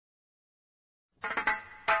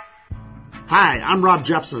Hi, I'm Rob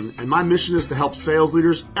Jepson, and my mission is to help sales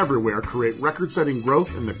leaders everywhere create record-setting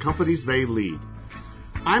growth in the companies they lead.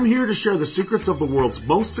 I'm here to share the secrets of the world's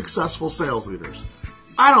most successful sales leaders.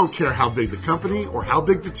 I don't care how big the company or how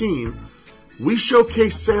big the team. We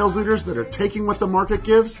showcase sales leaders that are taking what the market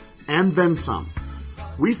gives and then some.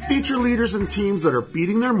 We feature leaders and teams that are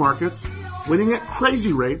beating their markets, winning at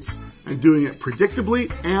crazy rates, and doing it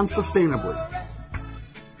predictably and sustainably.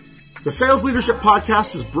 The Sales Leadership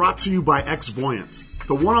Podcast is brought to you by Xvoyant,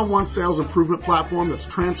 the one-on-one sales improvement platform that's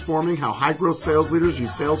transforming how high-growth sales leaders use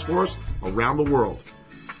Salesforce around the world.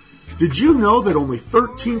 Did you know that only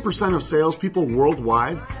 13% of salespeople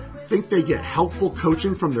worldwide think they get helpful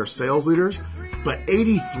coaching from their sales leaders, but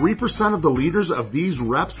 83% of the leaders of these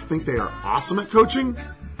reps think they are awesome at coaching?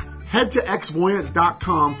 Head to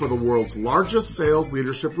xvoyant.com for the world's largest sales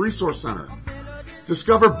leadership resource center.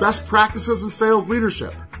 Discover best practices in sales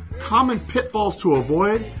leadership, common pitfalls to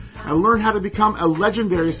avoid, and learn how to become a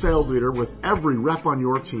legendary sales leader with every rep on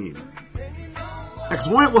your team.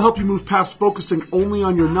 Xvoyant will help you move past focusing only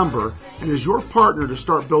on your number and is your partner to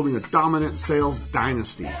start building a dominant sales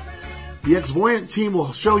dynasty. The Xvoyant team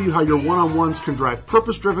will show you how your one-on-ones can drive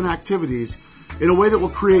purpose-driven activities in a way that will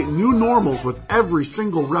create new normals with every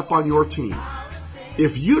single rep on your team.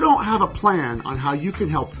 If you don't have a plan on how you can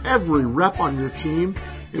help every rep on your team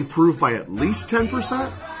improve by at least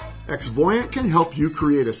 10%, Xvoyant can help you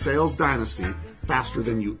create a sales dynasty faster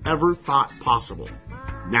than you ever thought possible.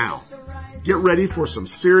 Now, get ready for some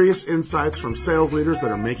serious insights from sales leaders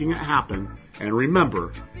that are making it happen. And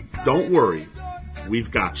remember, don't worry,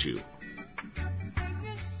 we've got you.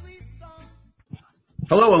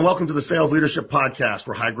 Hello and welcome to the Sales Leadership Podcast,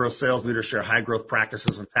 where high-growth sales leaders share high-growth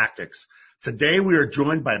practices and tactics. Today we are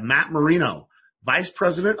joined by Matt Marino, Vice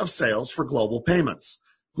President of Sales for Global Payments.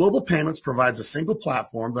 Global Payments provides a single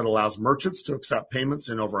platform that allows merchants to accept payments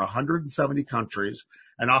in over 170 countries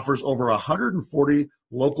and offers over 140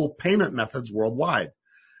 local payment methods worldwide.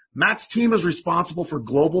 Matt's team is responsible for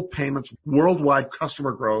Global Payments' worldwide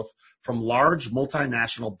customer growth from large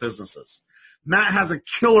multinational businesses. Matt has a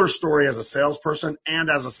killer story as a salesperson and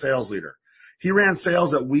as a sales leader. He ran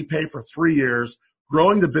sales at WePay for 3 years,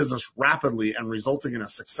 growing the business rapidly and resulting in a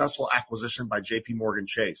successful acquisition by JPMorgan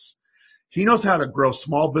Chase. He knows how to grow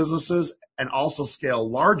small businesses and also scale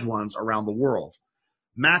large ones around the world.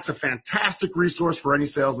 Matt's a fantastic resource for any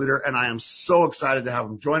sales leader, and I am so excited to have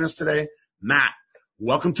him join us today. Matt,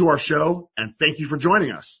 welcome to our show, and thank you for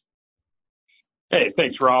joining us. Hey,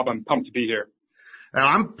 thanks, Rob. I'm pumped to be here.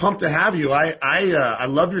 I'm pumped to have you. I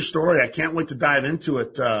love your story. I can't wait to dive into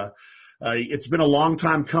it. It's been a long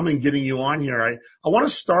time coming getting you on here. I want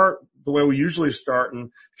to start the way we usually start. And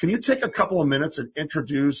can you take a couple of minutes and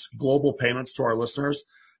introduce Global Payments to our listeners?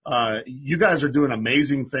 You guys are doing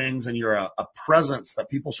amazing things, and you're a presence that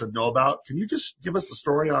people should know about. Can you just give us the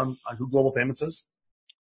story on who Global Payments is?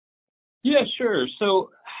 Yeah, sure. So,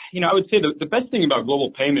 I would say the best thing about Global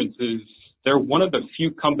Payments is they're one of the few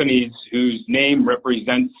companies whose name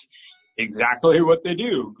represents exactly what they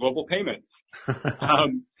do, Global Payments.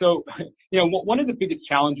 One of the biggest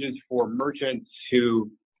challenges for merchants who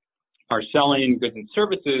are selling goods and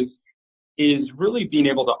services is really being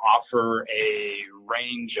able to offer a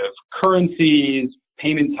range of currencies,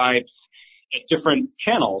 payment types at different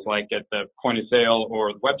channels, like at the point of sale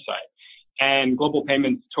or the website. And Global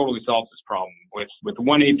Payments totally solves this problem with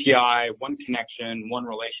one API, one connection, one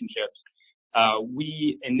relationship.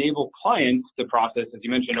 We enable clients to process, as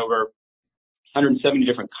you mentioned, over 170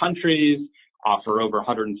 different countries, offer over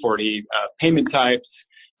 140 payment types,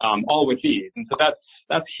 all with these. And so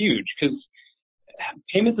that's huge, because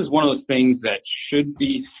payments is one of those things that should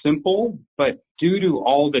be simple, but due to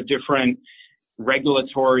all the different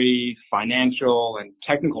regulatory, financial, and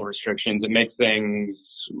technical restrictions, it makes things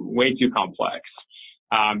way too complex.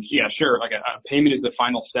 Sure, like a payment is the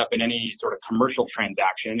final step in any sort of commercial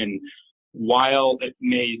transaction, and while it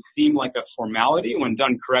may seem like a formality, when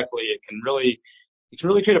done correctly, it can really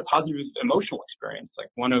create a positive emotional experience, like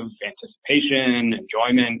one of anticipation,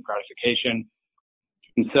 enjoyment, gratification.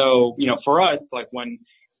 And so, for us, like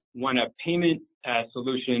when a payment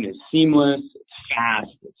solution is seamless, it's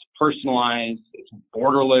fast, it's personalized, it's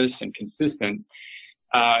borderless and consistent,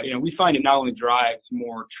 we find it not only drives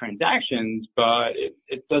more transactions, but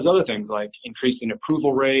it does other things like increasing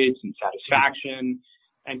approval rates and satisfaction,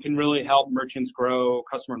 and can really help merchants grow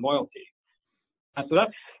customer loyalty. So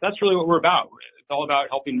that's really what we're about. It's all about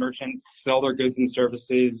helping merchants sell their goods and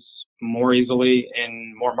services more easily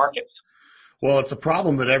in more markets. Well, it's a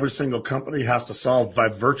problem that every single company has to solve by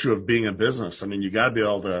virtue of being a business. I mean, you got to be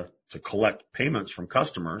able to collect payments from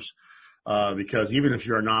customers because even if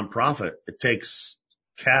you're a nonprofit, it takes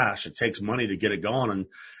cash. It takes money to get it going.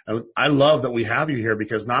 And I love that we have you here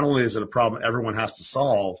because not only is it a problem everyone has to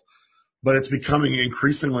solve, but it's becoming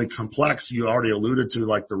increasingly complex. You already alluded to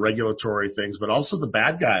like the regulatory things, but also the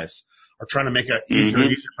bad guys are trying to make it easier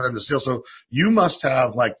and easier for them to steal. So you must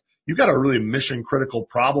have you've got a really mission critical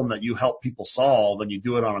problem that you help people solve, and you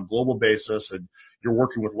do it on a global basis, and you're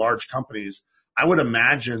working with large companies. I would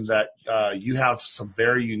imagine that you have some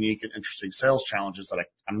very unique and interesting sales challenges that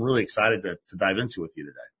I'm really excited to dive into with you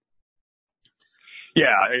today.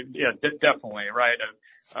 Yeah, definitely, right.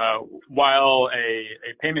 While a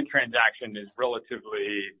payment transaction is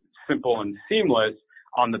relatively simple and seamless,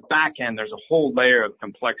 on the back end, there's a whole layer of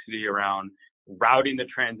complexity around routing the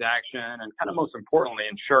transaction and kind of most importantly,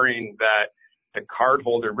 ensuring that the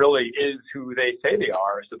cardholder really is who they say they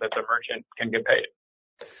are so that the merchant can get paid.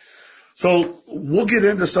 So we'll get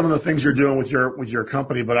into some of the things you're doing with your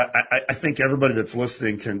company, but I think everybody that's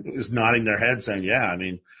listening is nodding their head saying, yeah, I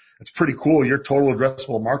mean, it's pretty cool. Your total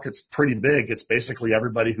addressable market's pretty big. It's basically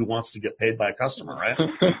everybody who wants to get paid by a customer, right?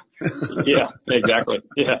 Yeah, exactly.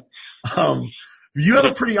 Yeah. You have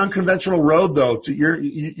a pretty unconventional road, though.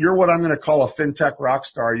 You're what I'm going to call a fintech rock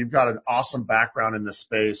star. You've got an awesome background in this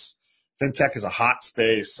space. Fintech is a hot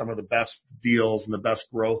space. Some of the best deals and the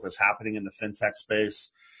best growth is happening in the fintech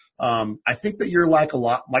space. I think that you're like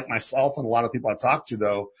myself and a lot of people I talk to,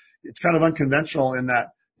 though. It's kind of unconventional in that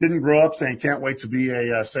didn't grow up saying can't wait to be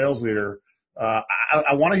a sales leader.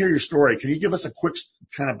 I want to hear your story. Can you give us a quick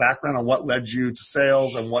kind of background on what led you to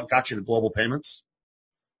sales and what got you to global payments?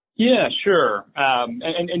 Yeah, sure.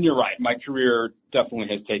 And you're right. My career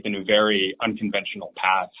definitely has taken a very unconventional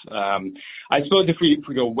path. I suppose if we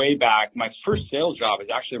go way back, my first sales job was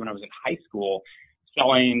actually when I was in high school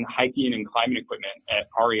selling hiking and climbing equipment at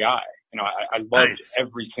REI. You know, I loved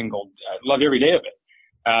loved every day of it.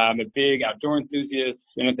 I'm a big outdoor enthusiast,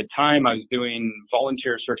 and at the time I was doing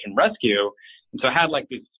volunteer search and rescue, and so I had like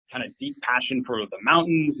this kind of deep passion for the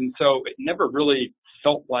mountains, and so it never really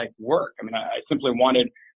felt like work. I mean, I simply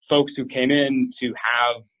wanted folks who came in to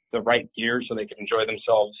have the right gear so they could enjoy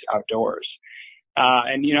themselves outdoors.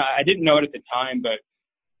 And, you know, I didn't know it at the time, but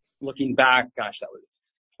looking back, gosh, that was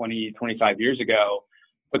 20, 25 years ago.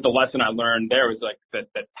 But the lesson I learned there was like that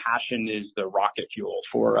passion is the rocket fuel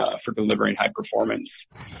for delivering high performance.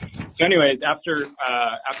 So anyways, after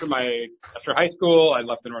high school, I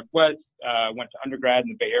left the Northwest, went to undergrad in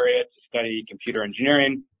the Bay Area to study computer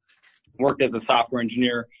engineering, worked as a software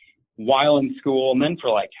engineer while in school, and then for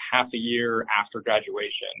like half a year after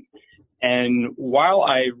graduation. And while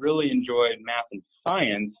I really enjoyed math and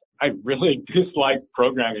science, I really disliked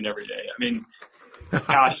programming every day. I mean,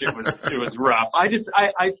 gosh, it was rough. I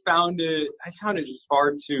found it just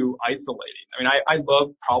far too isolating. I mean, I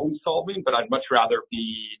love problem solving, but I'd much rather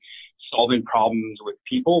be solving problems with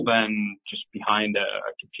people than just behind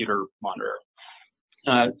a computer monitor.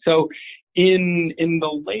 So in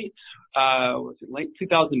the late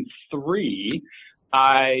 2003,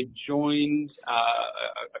 I joined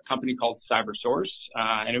a company called CyberSource,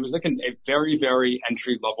 and it was like a very, very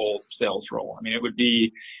entry level sales role. I mean, it would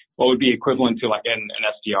be what would be equivalent to like an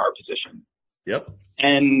SDR position. Yep.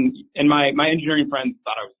 And my engineering friends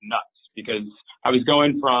thought I was nuts because I was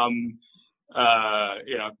going from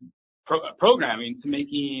programming to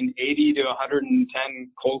making 80 to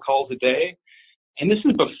 110 cold calls a day. And this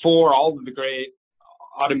is before all of the great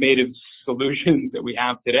automated solutions that we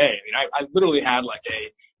have today. I mean, I literally had like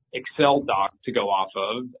a Excel doc to go off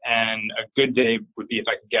of, and a good day would be if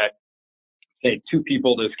I could get, say, 2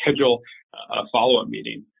 people to schedule a follow-up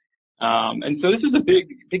meeting. And so this is a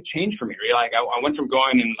big change for me. Really. Like I went from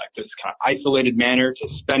going in like this kind of isolated manner to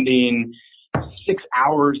spending 6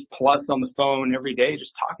 hours plus on the phone every day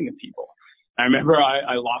just talking to people. I remember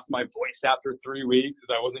I lost my voice after 3 weeks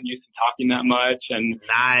because I wasn't used to talking that much. And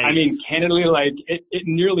nice. I mean, candidly, like it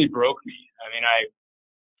nearly broke me. I mean,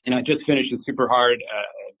 I just finished a super hard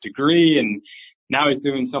degree, and now I was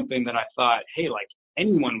doing something that I thought, hey, like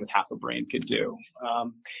anyone with half a brain could do.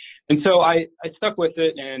 And so I stuck with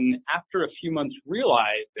it, and after a few months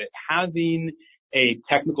realized that having a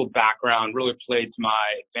technical background really played to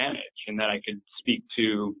my advantage, and that I could speak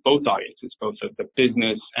to both audiences, both the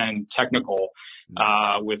business and technical,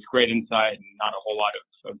 with great insight and not a whole lot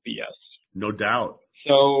of BS. No doubt.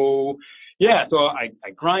 So I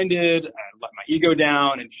grinded, I let my ego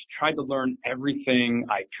down, and just tried to learn everything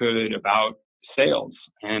I could about sales.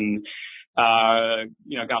 And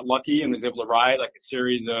got lucky and was able to ride like a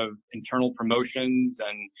series of internal promotions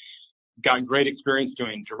and got great experience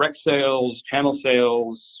doing direct sales, channel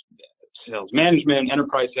sales, sales management,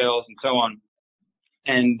 enterprise sales, and so on.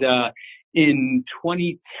 And in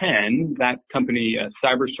 2010, that company,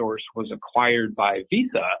 CyberSource, was acquired by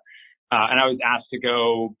Visa, and I was asked to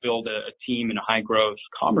go build a team in a high-growth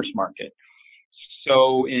commerce market.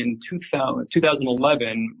 So in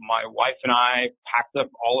 2011, my wife and I packed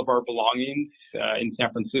up all of our belongings in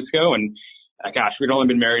San Francisco, and gosh, we'd only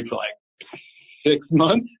been married for like 6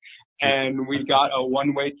 months, and we got a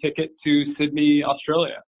one-way ticket to Sydney,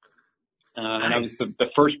 Australia. And I was the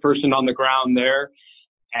first person on the ground there,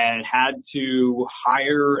 and had to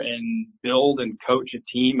hire and build and coach a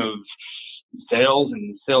team of sales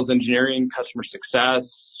and sales engineering, customer success,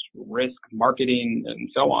 risk, marketing, and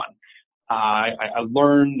so on. I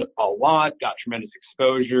learned a lot, got tremendous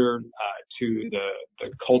exposure to the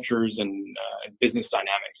cultures and business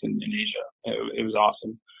dynamics in Asia. It was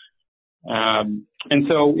awesome. And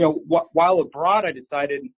so, while abroad, I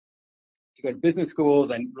decided to go to business schools.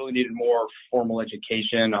 I really needed more formal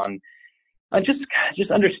education on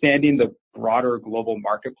just understanding the broader global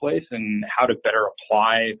marketplace and how to better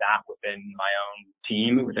apply that within my own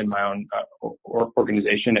team, within my own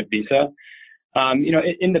organization at Visa.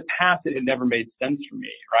 In the past, it had never made sense for me,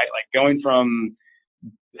 right? Like going from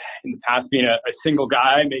in the past being a single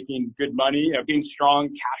guy making good money, being strong,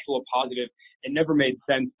 cash flow positive, it never made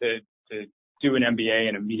sense to do an MBA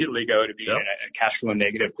and immediately go to be in a cash flow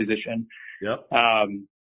negative position. Yep.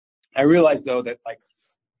 I realized though that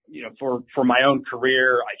for my own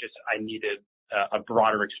career, I needed a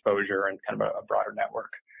broader exposure and kind of a broader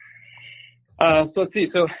network. So let's see.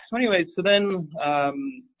 So anyways, then,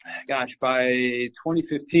 by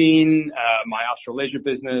 2015, my Australasia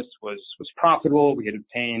business was profitable. We had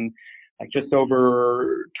obtained just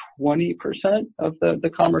over 20% of the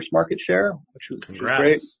commerce market share, which was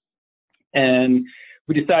great. And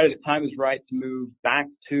we decided the time was right to move back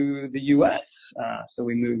to the U.S. So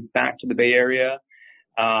we moved back to the Bay Area.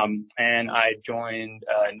 And I joined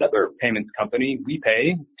another payments company,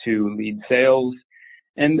 WePay, to lead sales.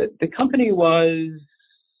 And the company was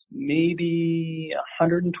maybe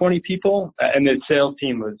 120 people, and the sales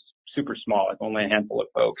team was super small, like only a handful of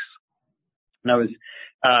folks. And I was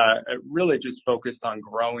really just focused on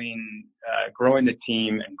growing the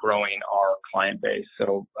team and growing our client base.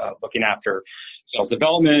 So looking after sales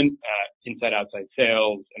development, inside-outside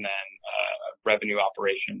sales, and then revenue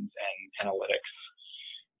operations and analytics.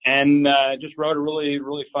 And just wrote a really,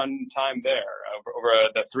 really fun time there. Over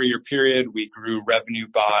the 3-year period, we grew revenue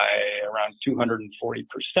by around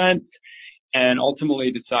 240%, and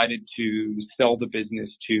ultimately decided to sell the business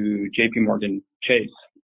to JP Morgan Chase.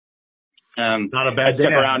 Not a bad day. I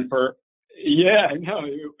stuck around for, it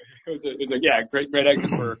was a great exit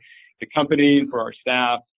for the company and for our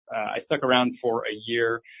staff. I stuck around for a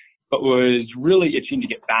year, but was really itching to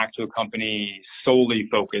get back to a company solely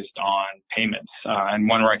focused on payments, and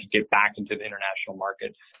one where I could get back into the international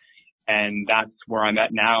markets. And that's where I'm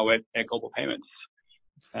at now at Global Payments.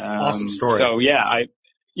 Awesome story. So So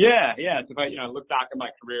if I look back at my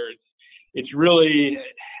career, it's really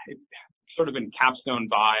sort of been capstoned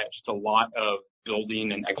by just a lot of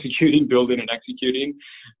building and executing.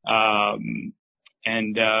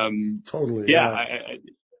 Totally.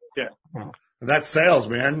 That's sales,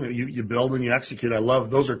 man. You build and you execute. I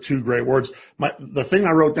love, those are two great words. The thing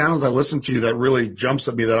I wrote down as I listened to you that really jumps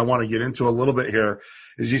at me that I want to get into a little bit here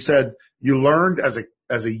is you said you learned as a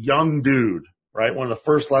young dude, right? One of the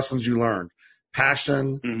first lessons you learned,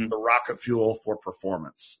 passion, the rocket fuel for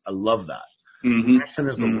performance. I love that. Passion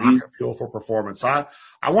is the rocket fuel for performance. I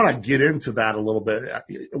want to get into that a little bit.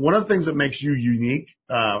 One of the things that makes you unique,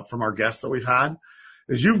 from our guests that we've had,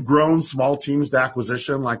 is you've grown small teams to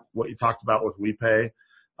acquisition, like what you talked about with WePay,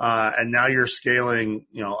 and now you're scaling,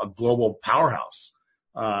 a global powerhouse.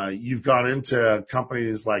 You've gone into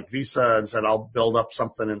companies like Visa and said, I'll build up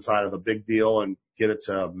something inside of a big deal and get it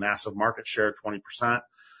to a massive market share, 20%.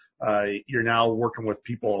 You're now working with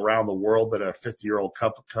people around the world that are a 50-year-old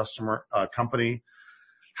company.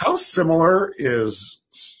 How similar is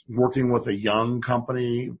working with a young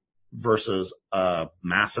company versus a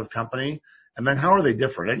massive company? And then how are they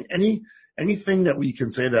different? Anything that we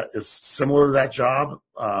can say that is similar to that job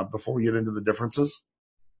before we get into the differences?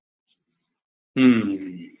 I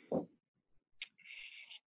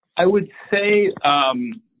would say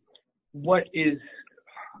what is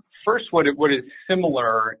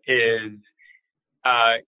similar is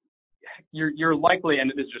you're likely,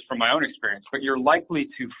 and this is just from my own experience, but you're likely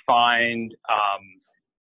to find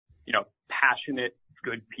passionate,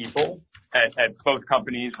 good people at both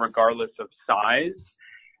companies, regardless of size.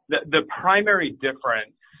 The primary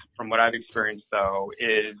difference from what I've experienced, though,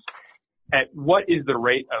 is at what is the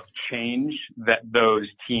rate of change that those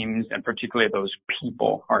teams and particularly those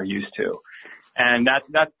people are used to. And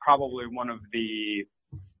that's probably one of the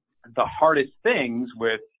hardest things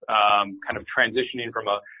with kind of transitioning from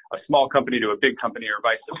a small company to a big company or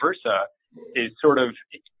vice versa is sort of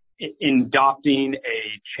in adopting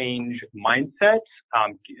a change mindset.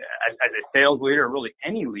 As a sales leader, or really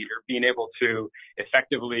any leader, being able to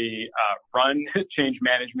effectively run change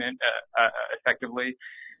management effectively.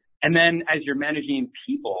 And then as you're managing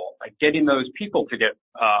people, like getting those people to get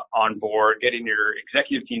on board, getting your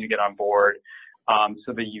executive team to get on board,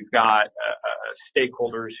 so that you've got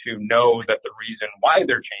stakeholders who know that the reason why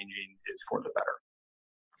they're changing is for the better.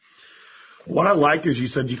 What I like is you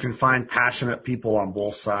said you can find passionate people on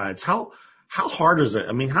both sides. How hard is it?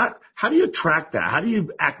 I mean, how do you attract that? How do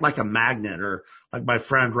you act like a magnet, or like my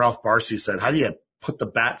friend Ralph Barcy said, how do you put the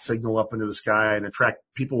bat signal up into the sky and attract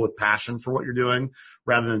people with passion for what you're doing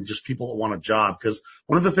rather than just people that want a job? Because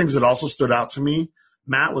one of the things that also stood out to me,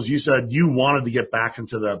 Matt, was you said you wanted to get back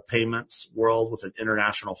into the payments world with an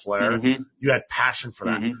international flair. Mm-hmm. You had passion for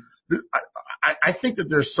that. Mm-hmm. I think that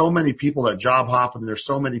there's so many people that job hop, and there's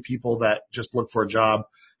so many people that just look for a job.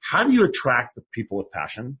 How do you attract the people with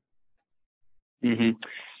passion? Mm-hmm.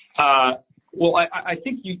 Well, I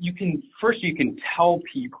think you can tell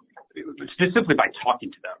people just simply by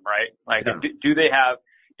talking to them, right? Like, yeah. do they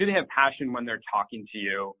have passion when they're talking to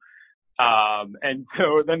you? And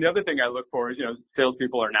so then the other thing I look for is,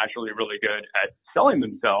 salespeople are naturally really good at selling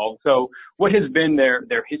themselves. So what has been their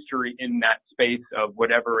history in that space of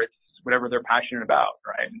whatever they're passionate about,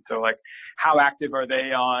 right? And so, like, how active are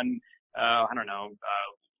they on,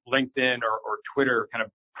 LinkedIn or Twitter, kind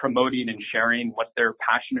of promoting and sharing what they're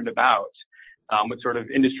passionate about? What sort of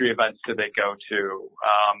industry events do they go to?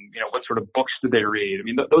 What sort of books do they read? I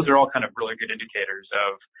mean, those are all kind of really good indicators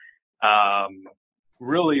of,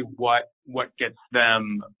 really what gets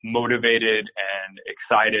them motivated and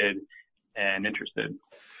excited and interested.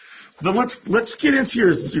 Then let's get into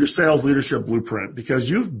your sales leadership blueprint, because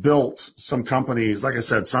you've built some companies. Like I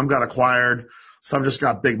said, some got acquired, some just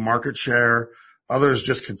got big market share, others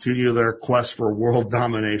just continue their quest for world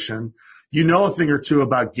domination. You know a thing or two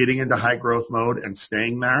about getting into high growth mode and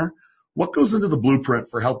staying there. What goes into the blueprint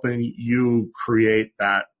for helping you create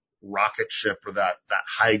that rocket ship, or that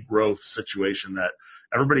high growth situation that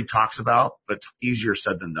everybody talks about, but it's easier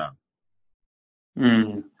said than done?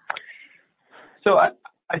 So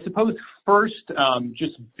I suppose first,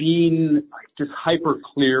 just being just hyper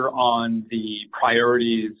clear on the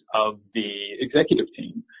priorities of the executive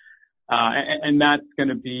team. And that's going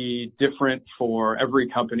to be different for every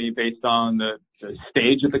company based on the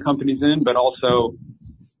stage that the company's in, but also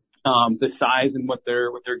the size and what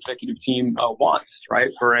their executive team wants,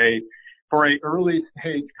 right? For a early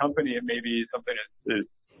stage company, it may be something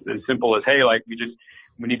as simple as, hey, like we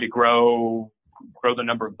need to grow the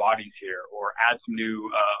number of bodies here, or add some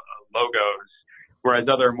new logos. Whereas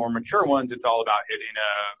other more mature ones, it's all about hitting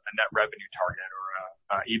a net revenue target,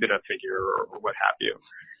 or a EBITDA figure, or what have you.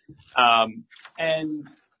 And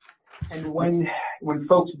when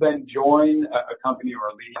folks then join a company or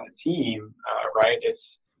are leading a team, right,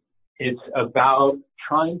 it's about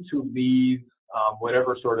trying to leave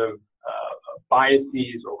whatever sort of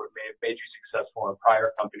biases or what may have made you successful in a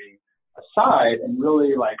prior company aside, and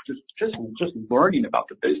really like just learning about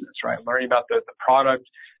the business, right? Learning about the product,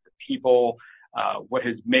 the people, what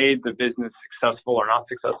has made the business successful or not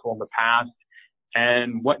successful in the past,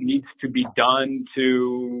 and what needs to be done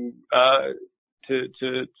to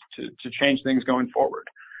change things going forward.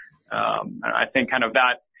 And I think kind of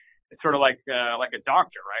that, it's sort of like a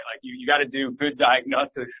doctor, right? Like you got to do good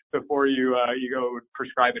diagnosis before you go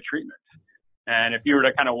prescribe a treatment. And if you were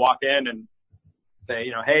to kind of walk in and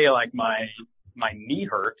say, hey, like my knee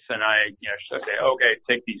hurts, and I, should say, okay,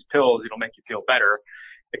 take these pills, it'll make you feel better.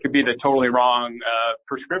 It could be the totally wrong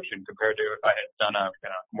prescription compared to if I had done a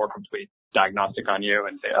more complete diagnostic on you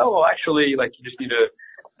and say, oh, well, actually, like you just need to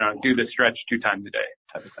do this stretch 2 times a day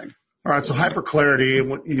type of thing. All right. So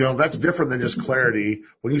hyperclarity, that's different than just clarity.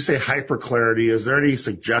 When you say hyperclarity, is there any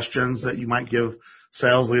suggestions that you might give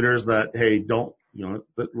sales leaders that, hey, don't,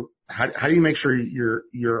 how do you make sure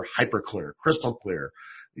you're hyper clear, crystal clear,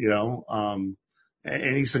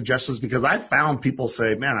 any suggestions? Because I found people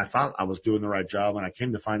say, man, I thought I was doing the right job, and I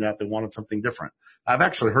came to find out they wanted something different. I've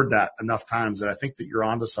actually heard that enough times that I think that you're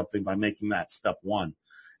onto something by making that step one.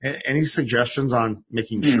 Any suggestions on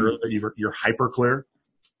making sure that you're hyper clear?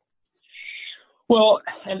 Well,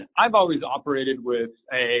 and I've always operated with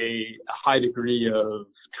a high degree of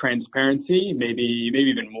transparency, maybe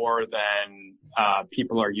even more than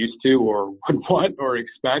people are used to or would want or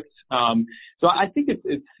expect. So I think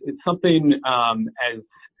it's something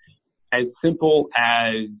as simple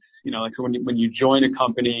as like so when you join a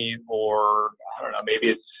company, or I don't know,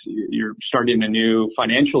 maybe you're starting a new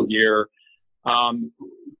financial year,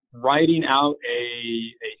 writing out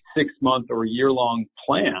a 6-month or year-long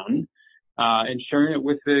plan, and sharing it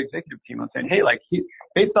with the executive team and saying, hey, like,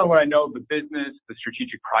 based on what I know of the business, the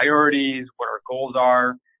strategic priorities, what our goals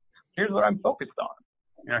are, here's what I'm focused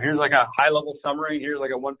on. Here's like a high-level summary. Here's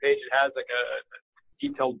like a one-page that has like a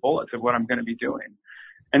detailed bullets of what I'm going to be doing.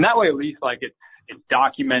 And that way, at least, like, it's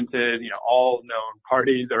documented, all known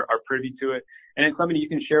parties are privy to it. And it's something you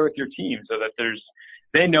can share with your team so that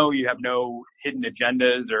they know you have no hidden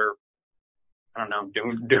agendas or, I don't know,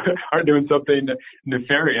 doing something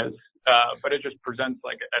nefarious. But it just presents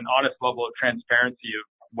like an honest level of transparency of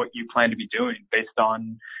what you plan to be doing based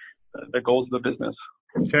on the goals of the business.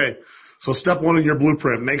 Okay. So step 1 in your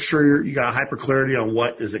blueprint, make sure you got hyper clarity on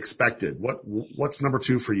what is expected. What's number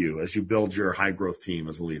 2 for you as you build your high growth team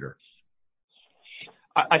as a leader?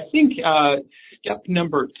 I think step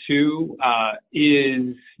number 2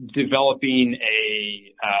 is developing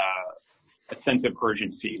a sense of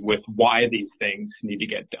urgency with why these things need to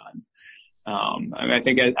get done. I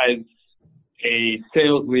think as a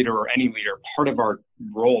sales leader or any leader, part of our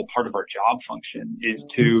role, part of our job function is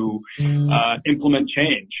to implement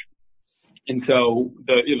change. And so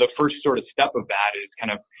the first sort of step of that is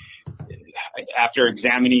kind of after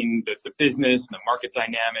examining the business and the market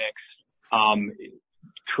dynamics,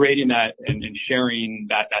 creating that and sharing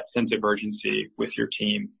that sense of urgency with your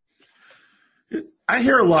team. I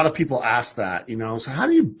hear a lot of people ask that, so how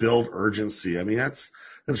do you build urgency? I mean, that's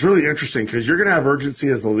really interesting because you're going to have urgency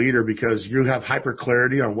as the leader because you have hyper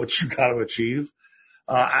clarity on what you got to achieve.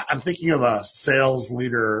 I'm thinking of a sales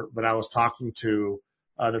leader that I was talking to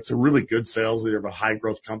that's a really good sales leader of a high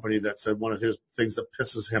growth company that said one of his things that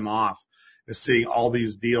pisses him off is seeing all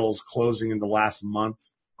these deals closing in the last month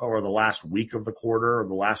or the last week of the quarter or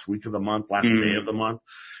the last week of the month, last day of the month.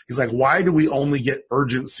 He's like, why do we only get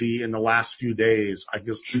urgency in the last few days?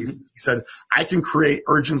 He said, I can create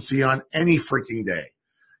urgency on any freaking day.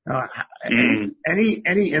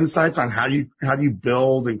 Any insights on how you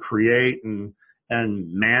build and create and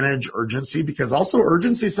manage urgency? Because also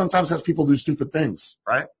urgency sometimes has people do stupid things,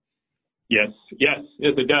 right? Yes,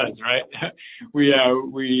 it does, right?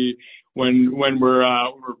 When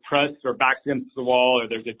we're pressed or backs against the wall or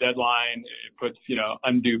there's a deadline, it puts,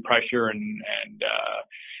 undue pressure and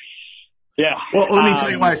yeah. Well, let me tell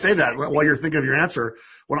you why I say that while you're thinking of your answer.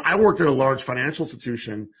 When I worked at a large financial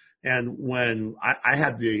institution and when I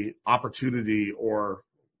had the opportunity, or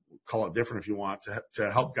call it different if you want,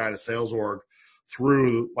 to help guide a sales org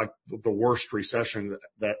through like the worst recession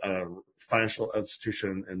that a financial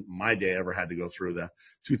institution in my day ever had to go through. The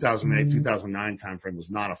 2008, 2009 timeframe was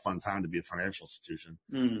not a fun time to be a financial institution.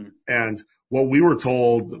 And what we were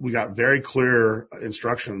told, we got very clear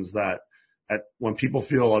instructions that when people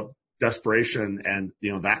feel a desperation and,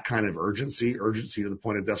 that kind of urgency to the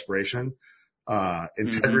point of desperation,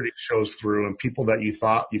 integrity shows through, and people that you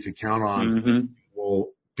thought you could count on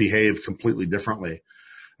will behave completely differently.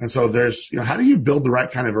 And so there's, how do you build the right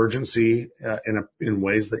kind of urgency in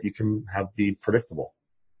ways that you can be predictable?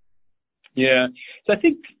 Yeah. So I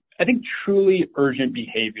think truly urgent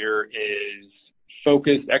behavior is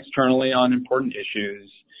focused externally on important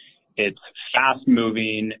issues. It's fast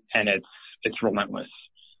moving and it's relentless.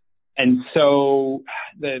 And so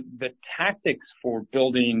the tactics for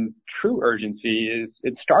building true urgency is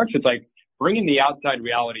it starts with like bringing the outside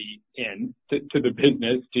reality in to the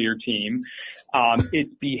business, to your team. It's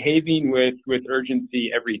behaving with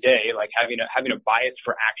urgency every day, like having a bias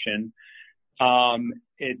for action.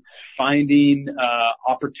 It's finding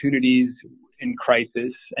opportunities in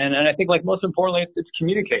crisis, and I think like most importantly, it's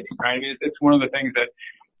communicating. Right? I mean, it's one of the things that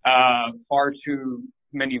far too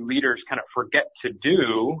many leaders kind of forget to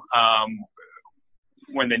do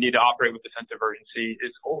when they need to operate with a sense of urgency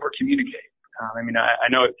is over communicate. I mean, I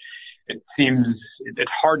know it seems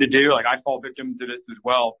it's hard to do. Like I fall victim to this as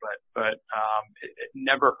well, but it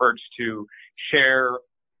never hurts to share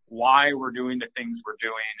why we're doing the things we're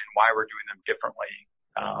doing and why we're doing them differently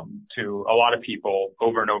to a lot of people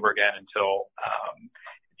over and over again until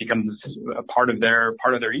it becomes a part of their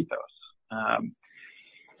ethos.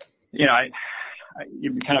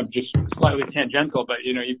 You kind of just slightly tangential, but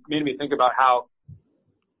you made me think about how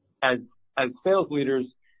as sales leaders,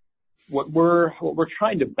 what we're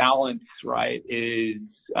trying to balance, right, is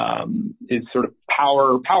sort of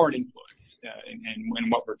power and influence in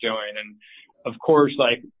what we're doing. And of course,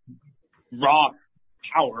 like raw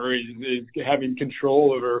power is having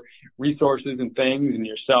control over resources and things and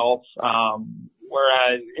yourself.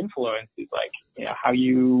 Whereas influence is like, how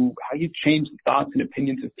you change the thoughts and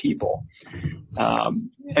opinions of people.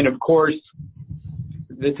 And of course,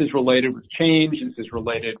 this is related with change. This is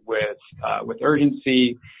related with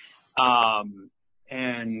urgency.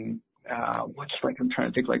 What's like, I'm trying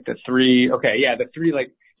to think like the three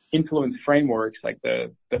like influence frameworks. Like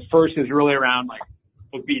the first is really around like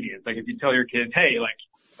obedience. Like if you tell your kids, hey, like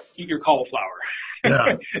eat your cauliflower.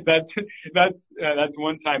 Yeah. that's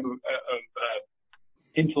one type of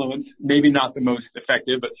influence. Maybe not the most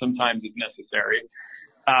effective, but sometimes it's necessary.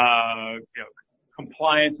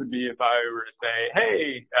 Compliance would be if I were to say,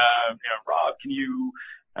 hey, Rob, can you,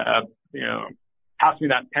 pass me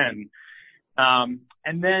that pen?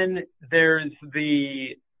 And then there's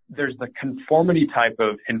the conformity type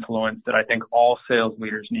of influence that I think all sales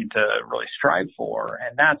leaders need to really strive for.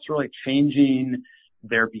 And that's really changing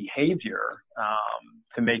their behavior,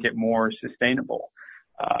 to make it more sustainable.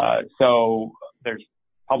 So there's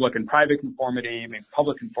public and private conformity. I mean,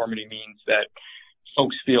 public conformity means that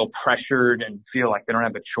folks feel pressured and feel like they don't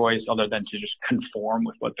have a choice other than to just conform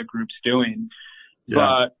with what the group's doing. Yeah.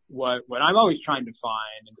 But what I'm always trying to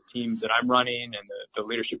find in the teams that I'm running and the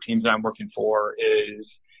leadership teams that I'm working for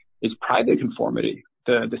is private conformity,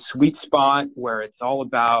 the sweet spot where it's all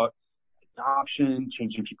about adoption,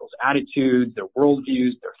 changing people's attitudes, their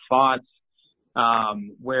worldviews, their thoughts,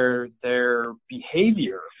 where their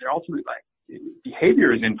behavior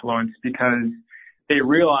is influenced because they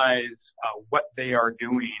realize what they are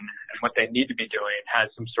doing and what they need to be doing has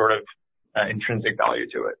some sort of intrinsic value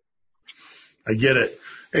to it. I get it.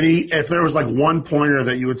 If there was like one pointer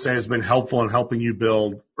that you would say has been helpful in helping you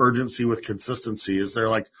build urgency with consistency, is there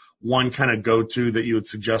like one kind of go-to that you would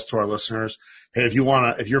suggest to our listeners? Hey, if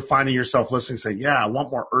you're finding yourself listening, say, yeah, I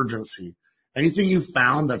want more urgency. Anything you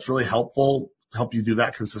found that's really helpful to help you do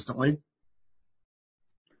that consistently?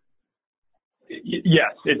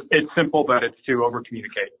 Yes, it's simple, but it's to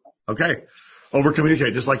over-communicate. Okay.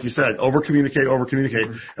 Over-communicate, just like you said. Over-communicate. And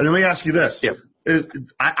then let me ask you this. Yep.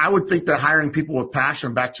 I would think that hiring people with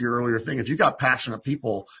passion, back to your earlier thing, if you got passionate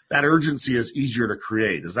people, that urgency is easier to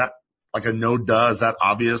create. Is that like a no-duh? Is that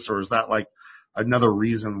obvious? Or is that like another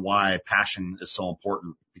reason why passion is so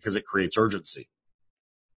important because it creates urgency?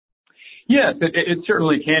 Yes, it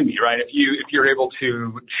certainly can be, right? If you're able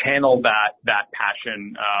to channel that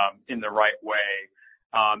passion in the right way,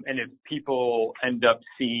 and if people end up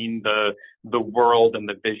seeing the world and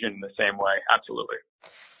the vision the same way, absolutely.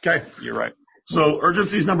 Okay, you're right. So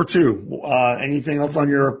urgency is number 2. Anything else on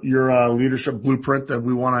your leadership blueprint that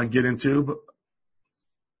we want to get into?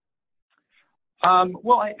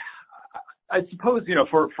 Well, I suppose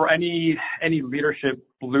for any leadership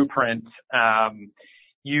blueprint,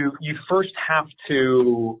 you first have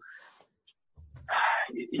to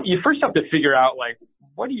figure out, like,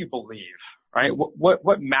 what do you believe, right?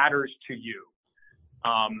 What matters to you?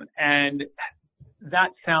 And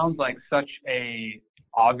that sounds like such a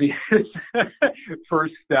obvious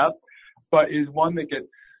first step, but is one that gets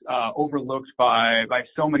overlooked by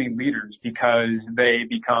so many leaders because they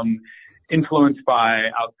become influenced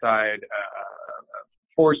by outside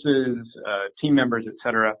forces, team members,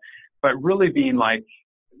 etc. But really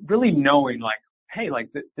knowing, like, hey,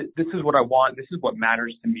 like this is what I want. This is what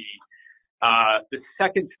matters to me. The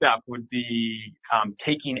second step would be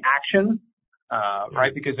taking action,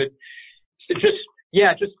 right? Because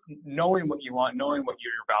just knowing what you want, knowing what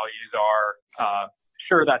your values are.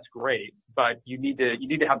 Sure, that's great, but you need to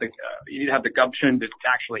have the gumption to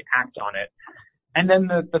actually act on it. And then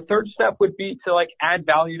the third step would be to, like, add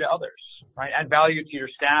value to others, right? Add value to your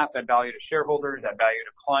staff, add value to shareholders, add value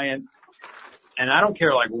to clients. And I don't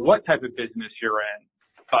care, like, what type of business you're in,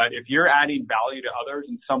 but if you're adding value to others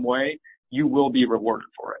in some way, you will be rewarded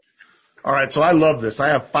for it. All right. So I love this. I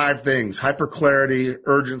have 5 things: hyperclarity,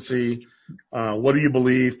 urgency, what do you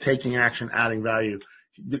believe, taking action, adding value.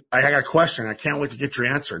 I got a question. I can't wait to get your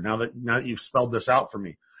answer now that you've spelled this out for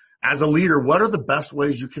me. As a leader, what are the best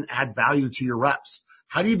ways you can add value to your reps?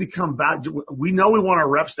 How do you become value? We know we want our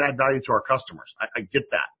reps to add value to our customers. I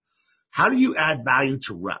get that. How do you add value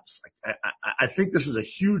to reps? I think this is a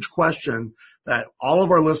huge question that all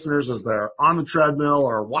of our listeners, as they're on the treadmill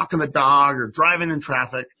or walking the dog or driving in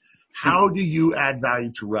traffic, how do you add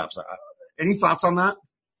value to reps? Any thoughts on that?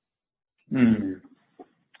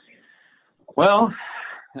 Well,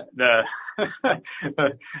 the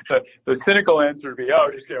cynical answer would be,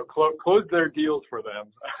 just close their deals for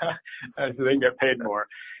them so they can get paid more.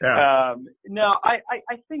 Yeah. No, I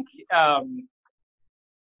think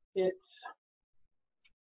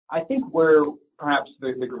I think where perhaps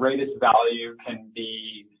the greatest value can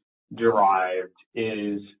be derived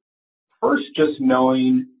is first just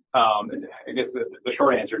knowing I guess the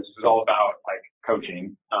short answer is it's all about like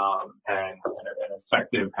coaching, and an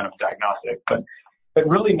effective kind of diagnostic, but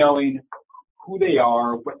really knowing who they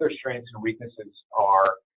are, what their strengths and weaknesses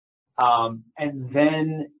are, and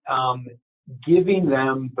then, giving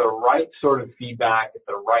them the right sort of feedback at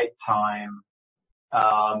the right time,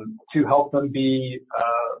 to help them be,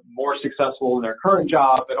 more successful in their current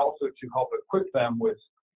job, but also to help equip them with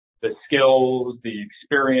the skills, the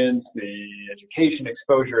experience, the education,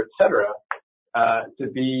 exposure, et cetera, to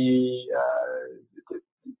be,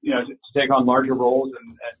 to take on larger roles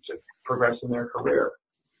and to progress in their career.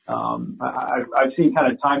 I've seen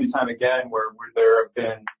kind of time and time again where there have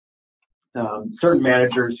been certain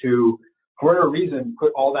managers who, for whatever reason,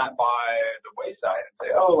 put all that by the wayside and say,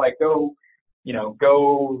 oh, like go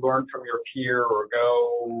learn from your peer, or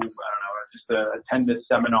go, I don't know, just attend this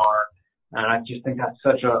seminar. And I just think that's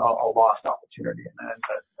such a lost opportunity. And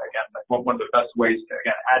again, like one of the best ways to,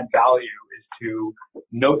 again, add value is to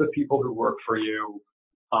know the people who work for you,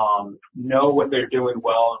 know what they're doing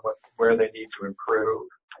well and where they need to improve,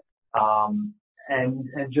 and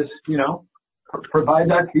just, provide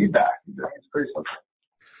that feedback. It's pretty simple.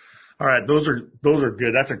 All right. Those are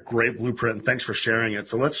good. That's a great blueprint, and thanks for sharing it.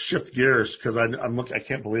 So let's shift gears, because I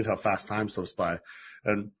can't believe how fast time slips by.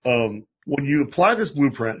 And, when you apply this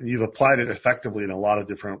blueprint, and you've applied it effectively in a lot of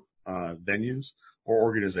different, venues or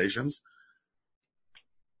organizations,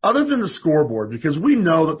 other than the scoreboard, because we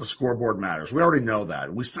know that the scoreboard matters. We already know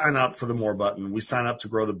that. We sign up for the more button. We sign up to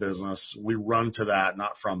grow the business. We run to that,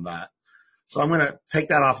 not from that. So I'm going to take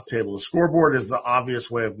that off the table. The scoreboard is the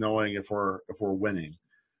obvious way of knowing if we're winning.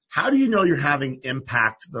 How do you know you're having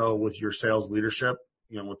impact, though, with your sales leadership,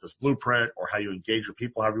 with this blueprint, or how you engage your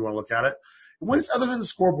people, however you want to look at it? What is, other than the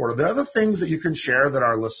scoreboard, are there other things that you can share that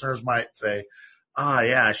our listeners might say,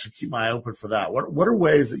 yeah, I should keep my eye open for that? What are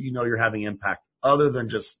ways that you know you're having impact other than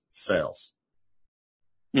just sales?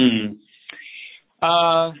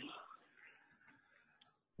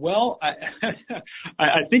 Well,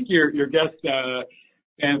 I think your guest,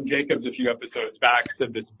 Sam Jacobs, a few episodes back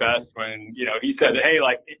said this best when, he said, hey,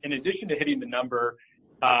 like, in addition to hitting the number,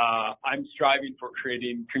 I'm striving for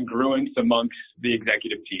creating congruence amongst the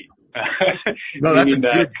executive team. No, that's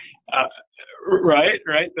good. Right.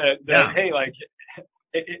 Yeah. Hey, like,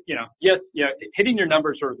 yes, hitting your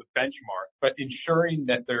number is sort of the benchmark, but ensuring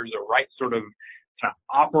that there's a right sort of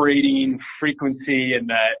operating frequency, and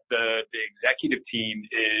that the executive team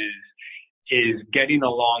is getting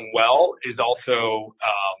along well is also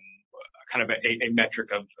kind of a metric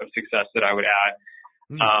of success that I would add.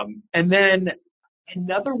 And then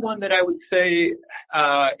another one that I would say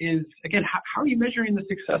is, again, how are you measuring the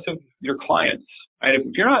success of your clients? Right? If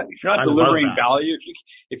you're not delivering value,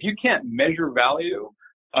 if you can't measure value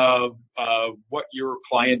of what your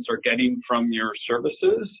clients are getting from your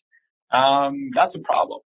services, that's a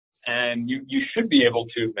problem. And you should be able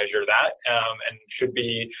to measure that, and should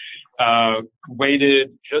be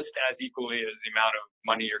weighted just as equally as the amount of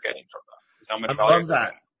money you're getting from them. I love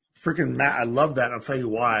that. Freaking Matt, I love that. And I'll tell you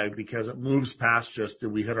why, because it moves past just,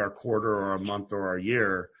 did we hit our quarter or a month or our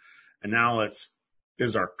year? And now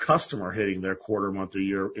is our customer hitting their quarter, month, or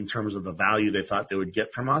year in terms of the value they thought they would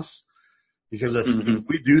get from us? Because if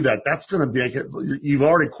we do that, that's going to be, you've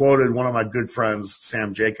already quoted one of my good friends,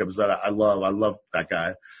 Sam Jacobs, that I love. I love that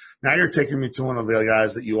guy. Now you're taking me to one of the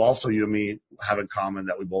guys that you and me have in common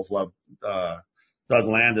that we both love, Doug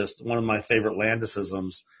Landis. One of my favorite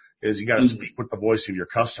Landisisms is you got to speak with the voice of your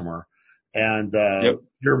customer. And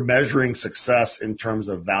you're measuring success in terms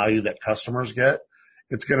of value that customers get.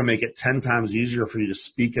 It's going to make it 10 times easier for you to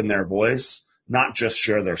speak in their voice, not just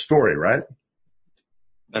share their story, right?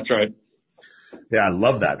 That's right. Yeah, I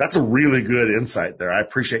love that. That's a really good insight there. I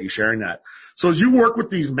appreciate you sharing that. So as you work with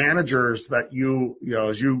these managers that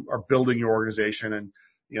as you are building your organization, and,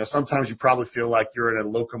 sometimes you probably feel like you're in a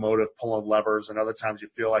locomotive pulling levers, and other times you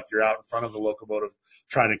feel like you're out in front of the locomotive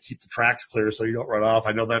trying to keep the tracks clear so you don't run off.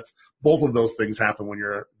 I know that's both of those things happen when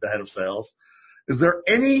you're the head of sales. Is there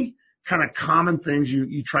any kind of common things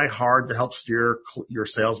you try hard to help steer your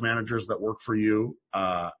sales managers that work for you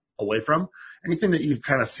away from? Anything that you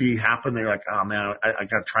kind of see happen, they're like, oh man, I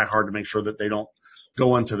got to try hard to make sure that they don't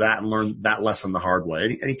go into that and learn that lesson the hard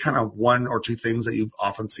way. Any kind of one or two things that you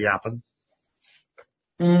often see happen?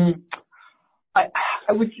 I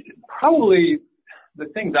would probably, the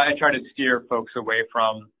things I try to steer folks away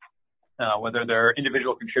from, whether they're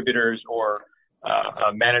individual contributors or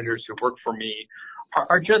managers who work for me,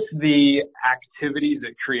 are just the activities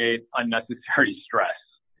that create unnecessary stress.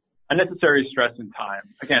 Unnecessary stress and time.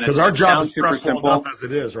 Again, because our job is stressful enough as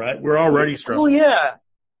it is, right? We're already stressful. Well, yeah.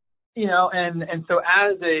 And so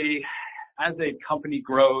as as a company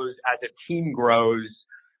grows, as a team grows,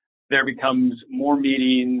 there becomes more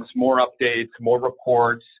meetings, more updates, more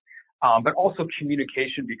reports, but also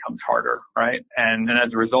communication becomes harder, right? And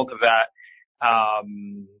as a result of that,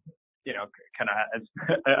 kind of as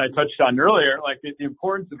I touched on earlier, like the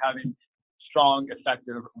importance of having strong,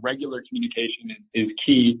 effective, regular communication is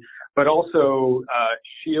key, but also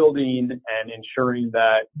shielding and ensuring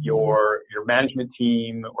that your management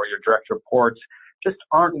team or your direct reports just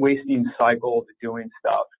aren't wasting cycles doing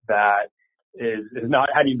stuff that is not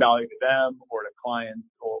adding value to them or to clients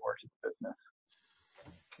or to the business.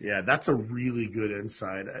 Yeah, that's a really good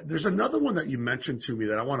insight. There's another one that you mentioned to me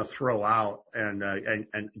that I want to throw out and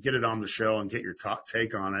get it on the show and get your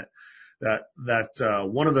take on it. That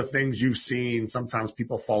one of the things you've seen sometimes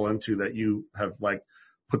people fall into that you have like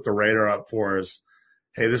put the radar up for is,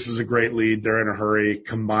 hey, this is a great lead. They're in a hurry.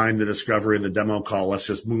 Combine the discovery and the demo call. Let's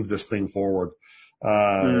just move this thing forward.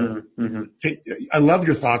 I love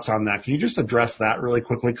your thoughts on that. Can you just address that really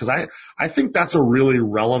quickly? Because I think that's a really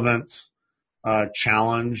relevant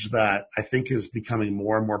challenge that I think is becoming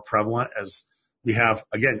more and more prevalent as we have,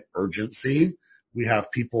 again, urgency. We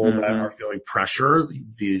have people that are feeling pressure,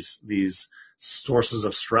 these sources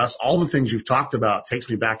of stress, all the things you've talked about takes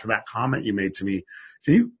me back to that comment you made to me.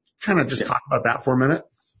 Can you kind of just talk about that for a minute?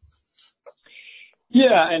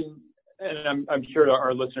 Yeah, and I'm sure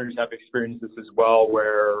our listeners have experienced this as well,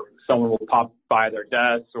 where someone will pop by their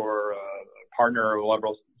desk or a partner or whoever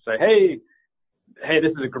will say, hey,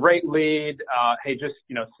 this is a great lead. Hey, just,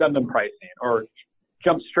 send them pricing, or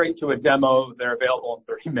jump straight to a demo. They're available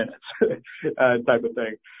in 30 minutes type of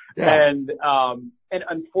thing. Yeah. And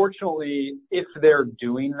unfortunately, if they're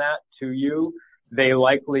doing that to you, they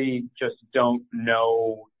likely just don't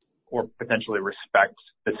know or potentially respect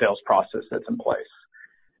the sales process that's in place.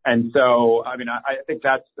 And so, I think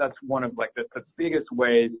that's one of like the biggest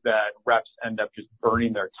ways that reps end up just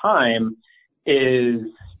burning their time is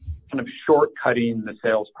kind of shortcutting the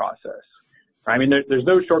sales process. I mean, there's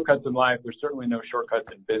no shortcuts in life. There's certainly no shortcuts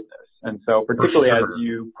in business. And so particularly as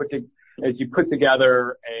you put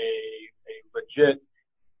together a legit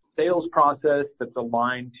sales process that's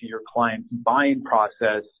aligned to your client's buying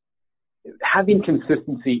process, having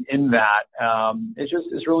consistency in that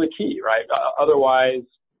is really key, right? Otherwise,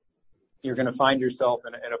 you're going to find yourself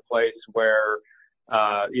in a place where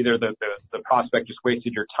either the prospect just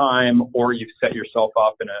wasted your time, or you've set yourself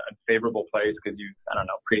up in an unfavorable place because you,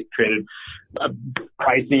 created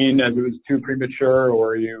pricing as it was too premature,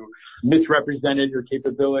 or you misrepresented your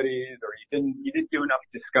capabilities, or you didn't do enough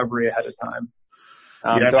discovery ahead of time.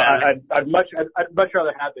 So I'd much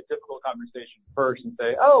rather have the difficult conversation first and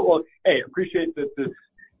say, oh, well, hey, appreciate that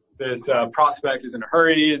this prospect is in a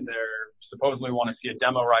hurry and they're supposedly want to see a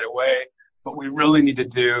demo right away, but we really need to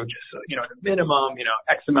do just, at a minimum,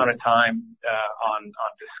 X amount of time on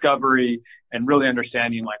discovery and really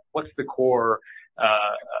understanding like what's the core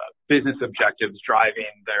business objectives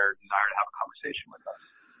driving their desire to have a conversation with us.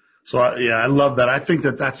 So, I love that. I think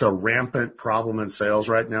that that's a rampant problem in sales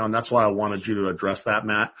right now, and that's why I wanted you to address that,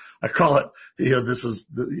 Matt. I call it, this is,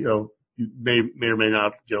 you may or may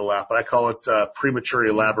not get a laugh, but I call it premature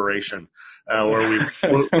elaboration, where we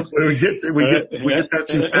get that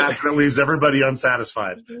too fast and it leaves everybody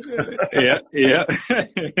unsatisfied. Yeah.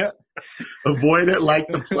 Avoid it like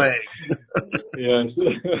the plague. Yes.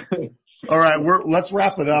 All right, let's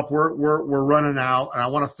wrap it up. We're running out, and I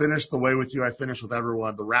want to finish the way with you I finish with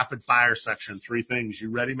everyone, the rapid fire section. 3 things.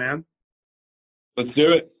 You ready, man? Let's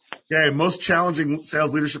do it. Okay, most challenging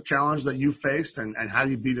sales leadership challenge that you faced, and how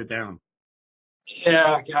do you beat it down?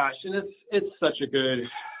 Yeah, gosh, and it's such a good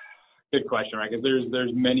question, right? Because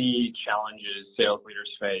there's many challenges sales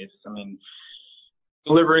leaders face. I mean,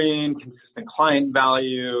 delivering consistent client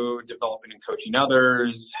value, developing and coaching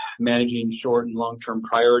others, managing short and long-term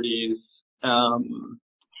priorities.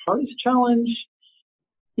 Hardest challenge,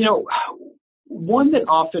 one that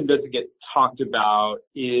often doesn't get talked about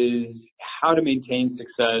is how to maintain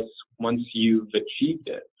success once you've achieved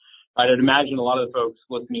it. I'd imagine a lot of the folks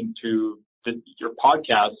listening to your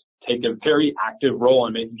podcast take a very active role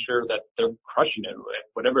in making sure that they're crushing it with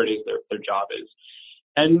whatever it is their job is.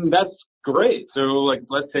 And that's great. So like,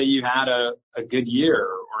 let's say you had a good year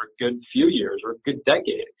or a good few years or a good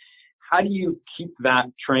decade. How do you keep that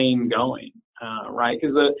train going? Right?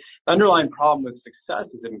 Because the underlying problem with success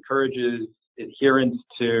is it encourages adherence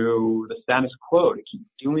to the status quo, to keep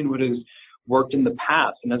doing what has worked in the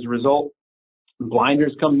past. And as a result,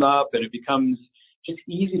 blinders come up and it becomes just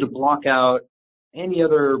easy to block out any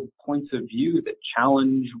other points of view that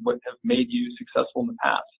challenge what have made you successful in the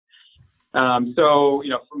past. So,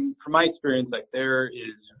 from my experience, like there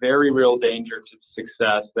is very real danger to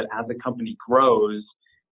success that as a company grows,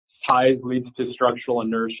 size leads to structural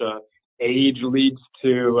inertia, age leads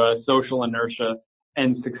to social inertia,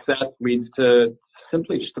 and success leads to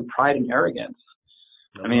simply just the pride and arrogance.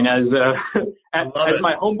 I mean, as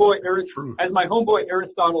my homeboy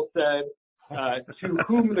Aristotle said, to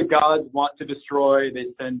whom the gods want to destroy, they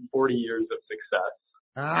send 40 years of success.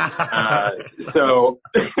 So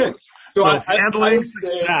handling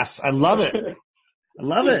success. I love it. I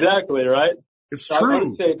love it. Exactly, right? It's so true. I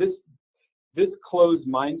would say this closed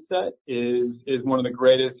mindset is one of the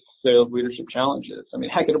greatest sales leadership challenges. I mean,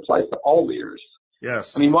 heck, it applies to all leaders.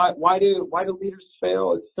 Yes. I mean, why do leaders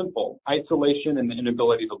fail? It's simple: isolation and the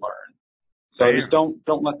inability to learn. So just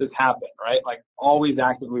don't let this happen, right? Like always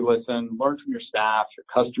actively listen, learn from your staff, your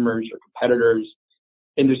customers, your competitors,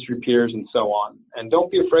 industry peers, and so on. And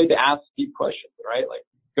don't be afraid to ask deep questions, right? Like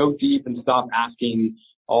go deep and stop asking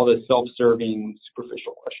all the self-serving,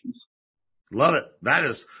 superficial questions. Love it.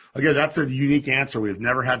 That's a unique answer. We've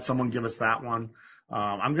never had someone give us that one.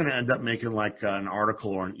 I'm going to end up making like an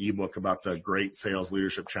article or an ebook about the great sales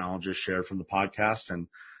leadership challenges shared from the podcast. And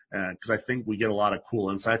because I think we get a lot of cool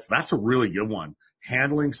insights. That's a really good one.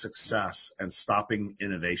 Handling success and stopping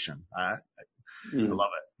innovation. I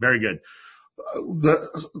love it. Very good.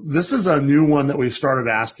 This is a new one that we've started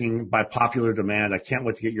asking by popular demand. I can't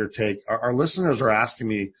wait to get your take. Our listeners are asking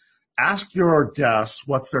me, ask your guests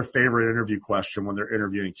what's their favorite interview question when they're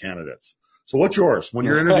interviewing candidates. So what's yours? When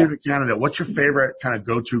you're interviewing a candidate, what's your favorite kind of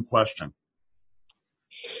go-to question?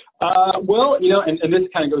 Well, and this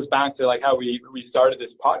kind of goes back to like how we started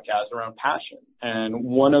this podcast around passion. And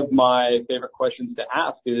one of my favorite questions to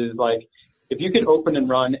ask is like, if you could open and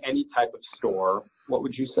run any type of store, what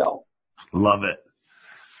would you sell? Love it.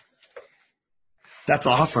 That's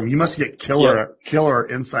awesome. You must get killer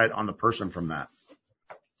insight on the person from that.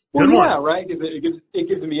 Well, yeah, right. It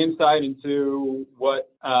gives me insight into what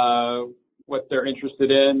they're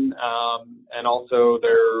interested in, and also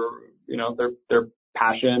their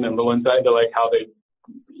passion and little insight to like how they,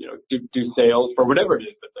 do sales for whatever it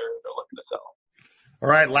is that they're looking to sell. All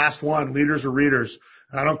right, last one, leaders or readers.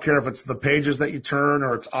 I don't care if it's the pages that you turn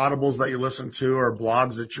or it's audibles that you listen to or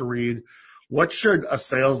blogs that you read. What should a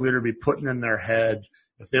sales leader be putting in their head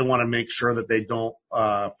if they want to make sure that they don't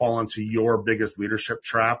fall into your biggest leadership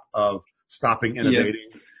trap of stopping innovating?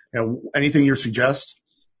 Yeah. Anything you suggest?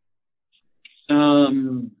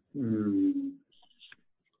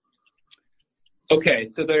 Okay,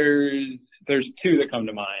 so there's two that come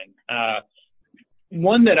to mind.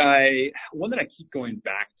 One that I keep going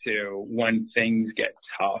back to when things get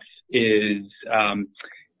tough is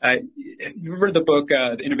you remember the book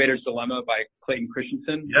The Innovator's Dilemma by Clayton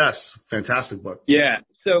Christensen? Yes, fantastic book. Yeah,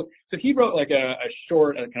 so he wrote like a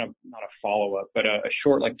short, kind of not a follow-up, but a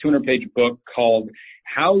short like 200-page book called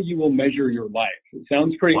How You Will Measure Your Life. It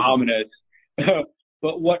sounds pretty ominous,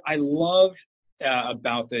 but what I love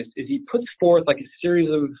about this is he puts forth like a series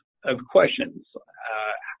of questions.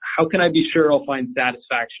 How can I be sure I'll find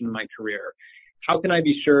satisfaction in my career? How can I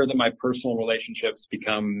be sure that my personal relationships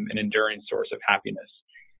become an enduring source of happiness?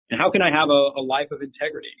 And how can I have a life of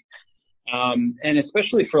integrity? And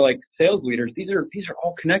especially for like sales leaders, these are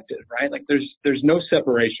all connected, right? Like there's no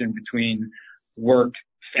separation between work,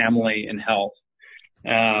 family, and health.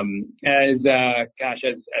 As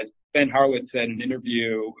Ben Harwood said in an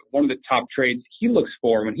interview, one of the top traits he looks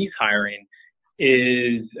for when he's hiring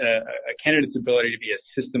is a candidate's ability to be a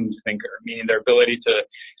systems thinker, meaning their ability to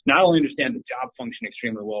not only understand the job function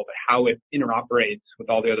extremely well, but how it interoperates with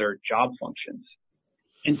all the other job functions.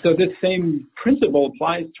 And so this same principle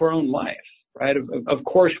applies to our own life, right? Of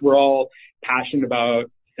course, we're all passionate about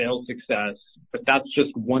sales success, but that's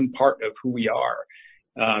just one part of who we are.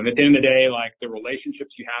 At the end of the day, like the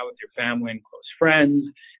relationships you have with your family and close friends,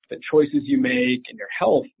 the choices you make, and your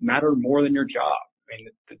health matter more than your job. I mean,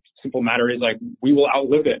 the simple matter is like we will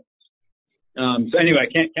outlive it. So anyway,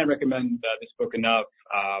 I can't recommend this book enough.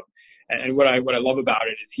 And what I love about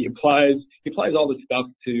it is he applies all this stuff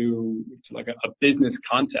to like a business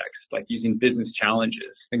context, like using business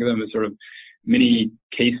challenges. Think of them as sort of mini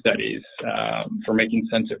case studies for making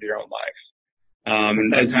sense of your own life.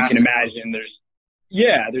 And as you can imagine, there's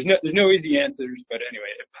no easy answers, but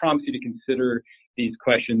anyway, it prompts you to consider these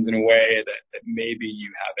questions in a way that maybe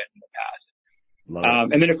you haven't in the past.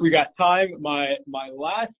 And then if we got time, my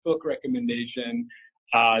last book recommendation,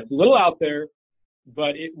 it's a little out there,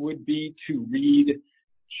 but it would be to read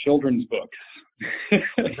children's books.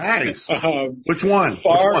 Nice. Which one?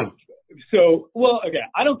 So, well, again,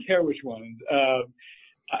 I don't care which ones,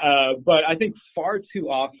 but I think far too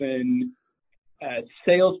often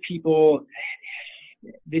salespeople,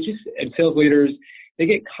 and sales leaders, they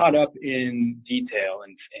get caught up in detail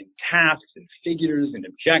and tasks and figures and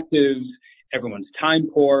objectives. Everyone's time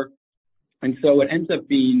poor. And so what ends up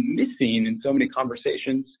being missing in so many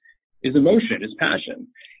conversations is emotion, is passion.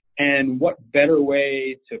 And what better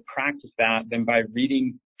way to practice that than by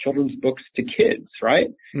reading children's books to kids, right?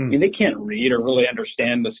 I mean, they can't read or really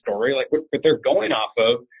understand the story. Like what they're going off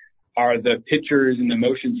of are the pictures and the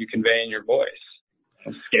emotions you convey in your voice.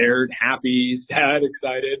 I'm scared, happy, sad,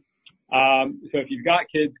 excited. So if you've got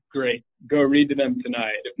kids, great. Go read to them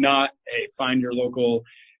tonight. If not, hey, find your local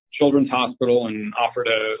children's hospital and offer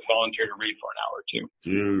to volunteer to read for an hour or two.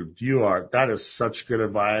 Dude, that is such good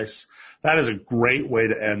advice. That is a great way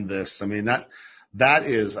to end this. I mean, that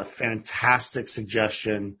is a fantastic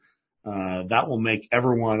suggestion. That will make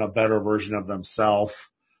everyone a better version of themselves.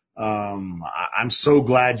 I'm so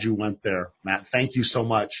glad you went there, Matt. Thank you so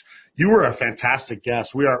much. You were a fantastic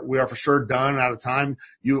guest. We are for sure done out of time.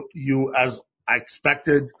 You, as I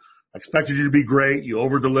expected you to be great. You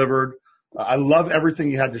over-delivered. I love everything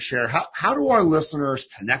you had to share. How do our listeners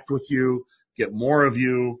connect with you, get more of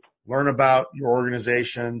you, learn about your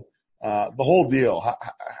organization, the whole deal?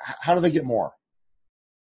 How do they get more?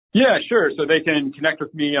 Yeah, sure. So they can connect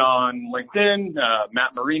with me on LinkedIn,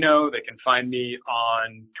 Matt Marino. They can find me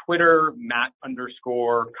on Twitter,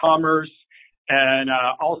 Matt_commerce. And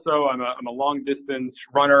also, I'm a long distance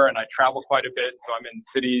runner, and I travel quite a bit. So I'm in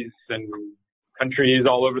cities and countries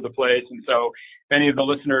all over the place. And so if any of the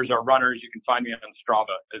listeners are runners, you can find me on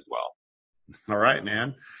Strava as well. All right,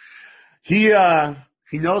 man. He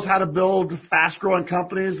knows how to build fast growing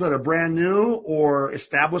companies that are brand new or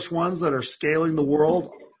established ones that are scaling the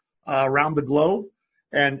world around the globe.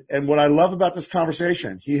 And what I love about this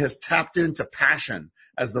conversation, he has tapped into passion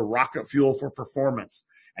as the rocket fuel for performance.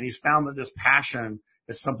 And he's found that this passion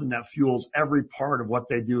is something that fuels every part of what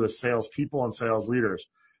they do as salespeople and sales leaders.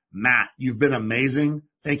 Matt, you've been amazing.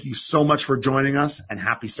 Thank you so much for joining us, and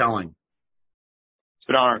happy selling. It's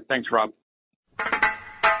been an honor. Thanks, Rob.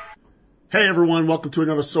 Hey, everyone. Welcome to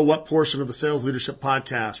another So What portion of the Sales Leadership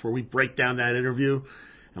Podcast, where we break down that interview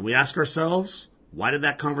and we ask ourselves, why did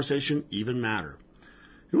that conversation even matter?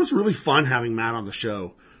 It was really fun having Matt on the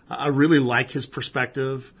show. I really like his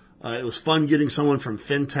perspective. It was fun getting someone from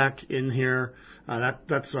FinTech in here.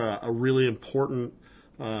 That's a really important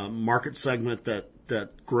market segment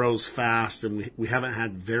that grows fast, and we haven't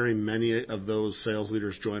had very many of those sales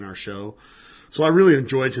leaders join our show. So I really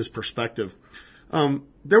enjoyed his perspective.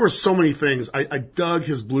 There were so many things. I dug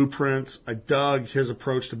his blueprints. I dug his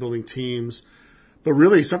approach to building teams. But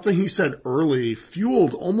really, something he said early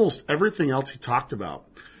fueled almost everything else he talked about.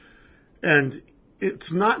 And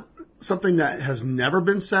it's not something that has never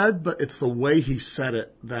been said, but it's the way he said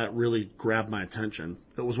it that really grabbed my attention.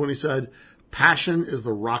 It was when he said, passion is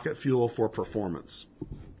the rocket fuel for performance.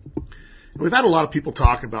 And we've had a lot of people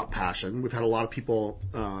talk about passion. We've had a lot of people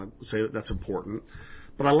say that that's important.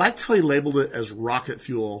 But I liked how he labeled it as rocket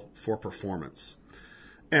fuel for performance.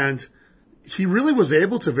 And he really was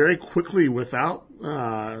able to very quickly, without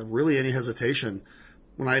really any hesitation,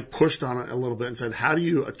 when I pushed on it a little bit and said, how do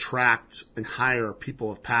you attract and hire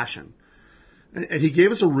people of passion? And he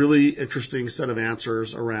gave us a really interesting set of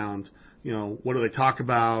answers around, what do they talk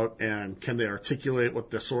about, and can they articulate what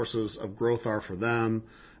the sources of growth are for them?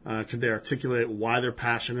 Can they articulate why they're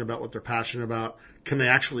passionate about what they're passionate about? Can they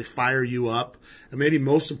actually fire you up? And maybe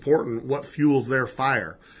most important, what fuels their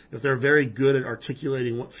fire? If they're very good at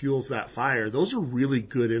articulating what fuels that fire, those are really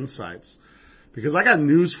good insights. Because I got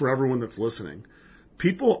news for everyone that's listening.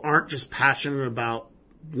 People aren't just passionate about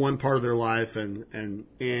one part of their life and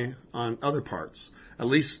on other parts, at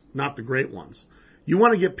least not the great ones. You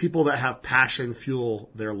want to get people that have passion fuel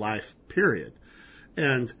their life, period.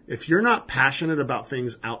 And if you're not passionate about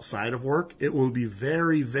things outside of work, it will be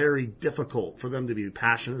very, very difficult for them to be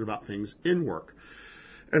passionate about things in work.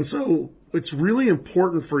 And so it's really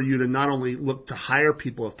important for you to not only look to hire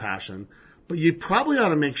people of passion, but you probably ought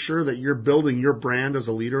to make sure that you're building your brand as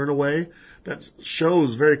a leader in a way that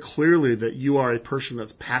shows very clearly that you are a person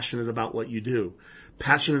that's passionate about what you do,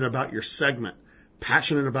 passionate about your segment,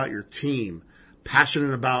 passionate about your team,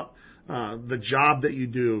 passionate about the job that you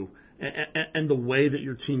do, and the way that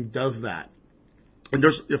your team does that. And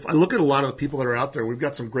if I look at a lot of the people that are out there, we've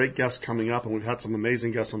got some great guests coming up, and we've had some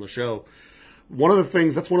amazing guests on the show. One of the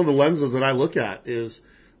things, that's one of the lenses that I look at is,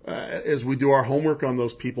 as we do our homework on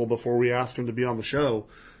those people before we ask them to be on the show,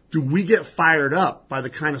 do we get fired up by the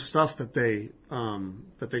kind of stuff that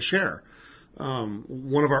they share?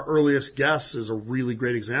 One of our earliest guests is a really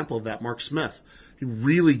great example of that, Mark Smith. He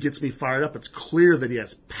really gets me fired up. It's clear that he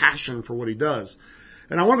has passion for what he does.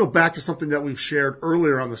 And I want to go back to something that we've shared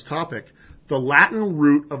earlier on this topic, the Latin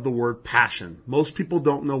root of the word passion. Most people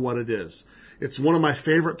don't know what it is. It's one of my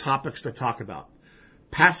favorite topics to talk about.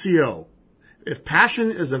 Passio. If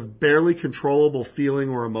passion is a barely controllable feeling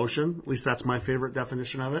or emotion, at least that's my favorite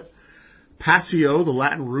definition of it, passio, the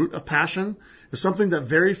Latin root of passion, is something that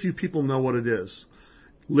very few people know what it is.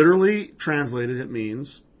 Literally translated, it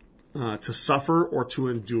means to suffer or to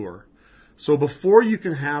endure. So before you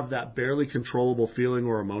can have that barely controllable feeling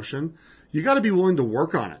or emotion, you got to be willing to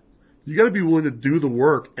work on it. You got to be willing to do the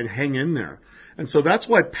work and hang in there. And so that's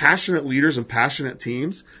why passionate leaders and passionate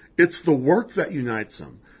teams, it's the work that unites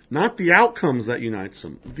them, not the outcomes that unites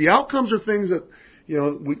them. The outcomes are things that,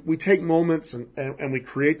 we take moments and we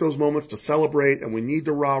create those moments to celebrate, and we need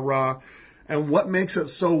to rah-rah. And what makes it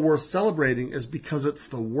so worth celebrating is because it's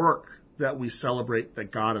the work that we celebrate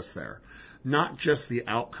that got us there, not just the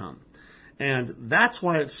outcome. And that's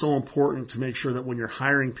why it's so important to make sure that when you're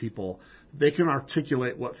hiring people, they can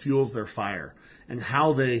articulate what fuels their fire and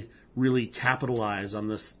how they really capitalize on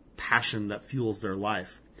this passion that fuels their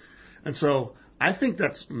life. And so I think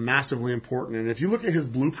that's massively important. And if you look at his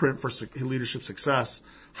blueprint for leadership success,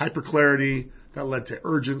 hyperclarity, that led to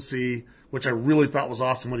urgency, which I really thought was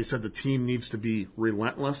awesome when he said the team needs to be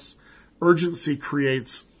relentless. Urgency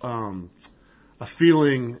creates a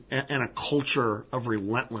feeling and a culture of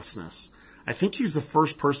relentlessness. I think he's the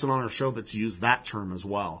first person on our show that's used that term as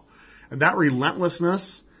well. And that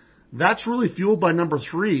relentlessness, that's really fueled by number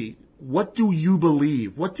 3. What do you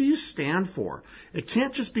believe? What do you stand for? It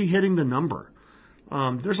can't just be hitting the number.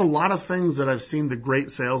 There's a lot of things that I've seen the great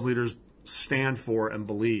sales leaders stand for and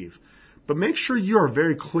believe. But make sure you are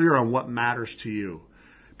very clear on what matters to you.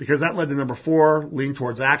 Because that led to number 4, lean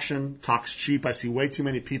towards action, talks cheap. I see way too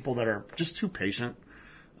many people that are just too patient.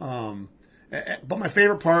 But my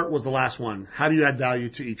favorite part was the last one. How do you add value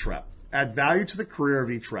to each rep? Add value to the career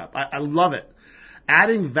of each rep. I love it.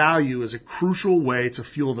 Adding value is a crucial way to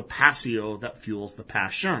fuel the passio that fuels the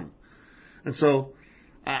passion. And so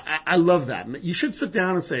I love that. You should sit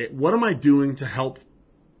down and say, what am I doing to help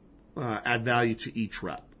add value to each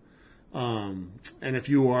rep? And if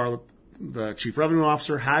you are the chief revenue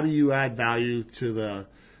officer, how do you add value to the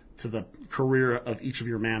career of each of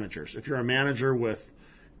your managers? If you're a manager with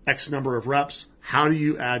X number of reps, how do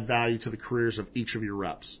you add value to the careers of each of your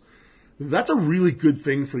reps? That's a really good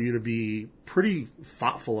thing for you to be pretty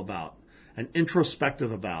thoughtful about and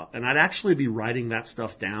introspective about. And I'd actually be writing that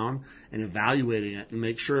stuff down and evaluating it and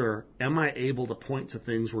make sure, am I able to point to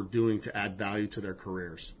things we're doing to add value to their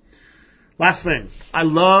careers? Last thing, I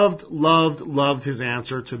loved his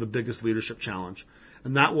answer to the biggest leadership challenge,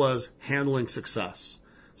 and that was handling success.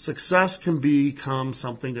 Success can become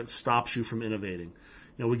something that stops you from innovating.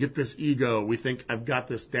 We get this ego. We think I've got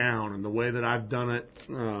this down, and the way that I've done it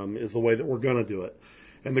is the way that we're going to do it.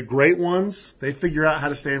 And the great ones, they figure out how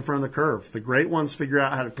to stay in front of the curve. The great ones figure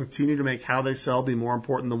out how to continue to make how they sell be more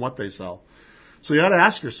important than what they sell. So you got to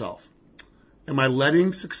ask yourself, am I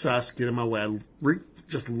letting success get in my way? I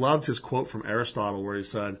just loved his quote from Aristotle where he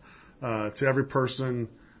said, to every person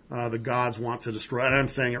the gods want to destroy, and I'm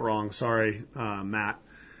saying it wrong, sorry, Matt.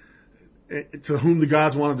 To whom the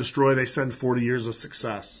gods want to destroy, they send 40 years of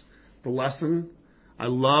success. The lesson, I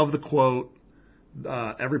love the quote,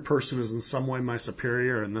 every person is in some way my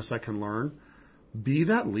superior, and this I can learn. Be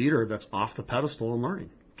that leader that's off the pedestal and learning,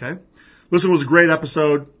 okay? Listen, it was a great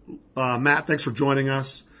episode. Matt, thanks for joining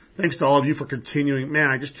us. Thanks to all of you for continuing. Man,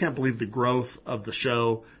 I just can't believe the growth of the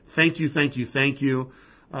show. Thank you.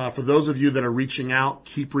 For those of you that are reaching out,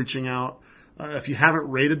 keep reaching out. If you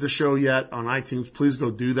haven't rated the show yet on iTunes, please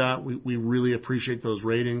go do that. We really appreciate those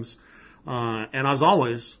ratings. And as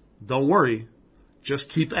always, don't worry. Just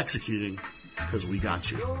keep executing because we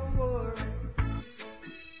got you.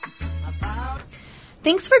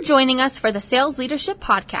 Thanks for joining us for the Sales Leadership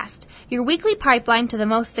Podcast, your weekly pipeline to the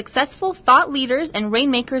most successful thought leaders and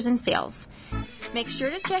rainmakers in sales. Make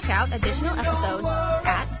sure to check out additional episodes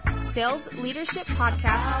at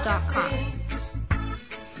salesleadershippodcast.com.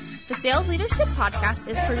 The Sales Leadership Podcast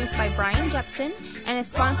is produced by Brian Jepson and is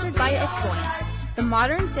sponsored by Xvoyant, the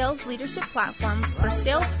modern sales leadership platform for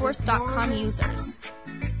Salesforce.com users.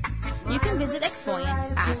 You can visit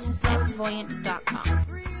Xvoyant at xvoyant.com.